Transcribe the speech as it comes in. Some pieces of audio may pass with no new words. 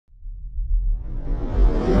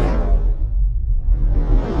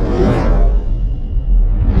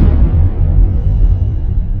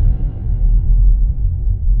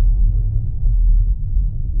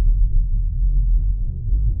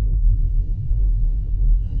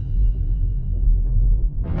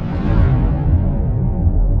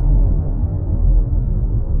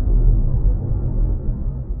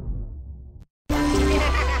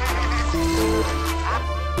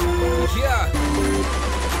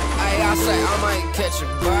say I might catch a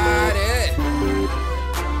body.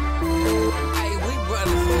 Hey, we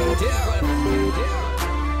brothers down.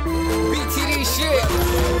 BTD shit.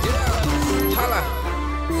 Holla.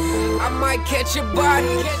 I might catch a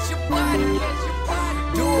body.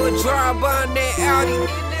 Do a drive on that Audi.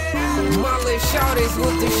 Molly shorties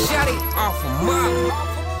with the shotty off of Molly.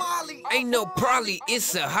 Ain't no probably,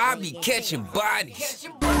 it's a hobby catching bodies.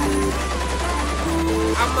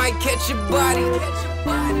 I might catch a body.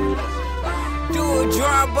 Do a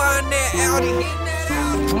drive on that Audi.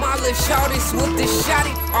 Molly shorties with the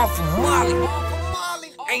shotty off of Molly.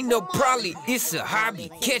 Ain't no probably, it's a hobby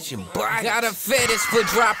catching bodies. Got a fetish for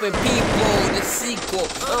dropping people. The sequel,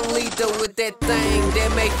 I'm lethal with that thing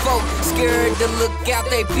that make folk scared to look out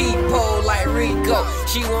they peephole like Rico.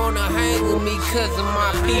 She wanna hang with me cause of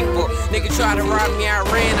my people. Nigga try to rob me, I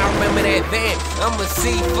ran, I remember that van. I'ma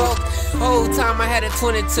see folk. Whole time I had a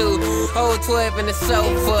 22, whole 12 in the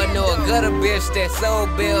sofa. No, a gutter bitch that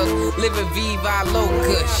sold bills, living Viva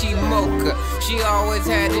Loca. She mocha, she always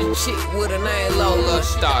had this chick with a name Lola.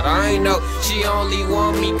 Start, I ain't know she only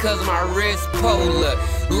want me cause my wrist polar.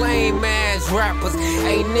 Lame ass rappers,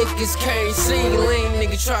 hey niggas can't sing. Lame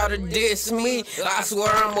nigga try to diss me, I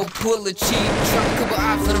swear I'ma pull a cheap. Drop a couple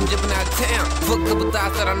ops and I'm dipping out of town. Fuck a couple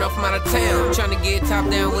thoughts that I know from out of town. Tryna get top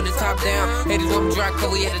down with the top down. Haters want me dry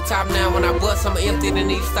cause we at the top now. When I bust, I'ma empty, they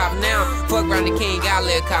need to stop now. Fuck around the king, I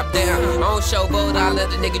let a cop down. I don't showboat, I let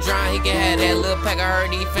the nigga drown. He can have that little pack I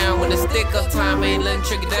heard he found. When the stick up time, ain't letting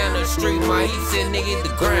trick it down the street. My he said nigga hit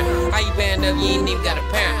the ground. How you band up, you ain't even got a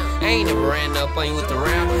pound. I ain't never ran up on you with the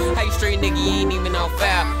round. How you straight nigga, you ain't even on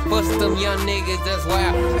foul. Bust them young niggas, that's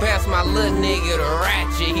wild. Pass my little nigga the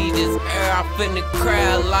ratchet. He just air up in the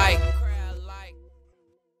crowd like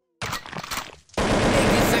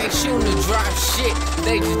shooting to drop shit,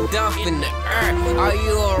 they just dump in the earth. Are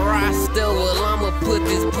you a roster? Well, I'ma put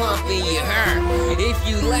this pump in your hair. If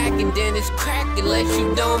you lacking, then it's cracking, let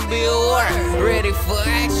you don't be a work. Ready for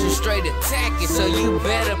action, straight attacking, so you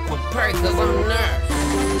better prepare, cause I'm nerd.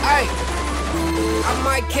 Hey, I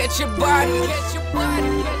might catch a body.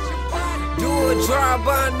 Do a drive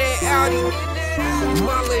on that Audi.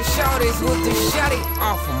 Molly shorties with the shotty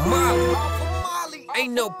off of Molly.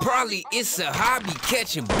 Ain't no probably, it's a hobby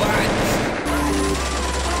catching bodies.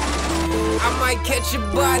 I might catch a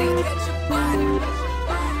body.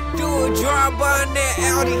 Do a drive on that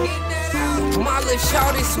Audi. Molly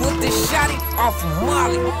shorties with the shotty off of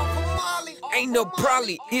Molly. Ain't no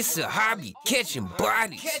probably, it's a hobby catching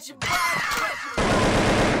bodies.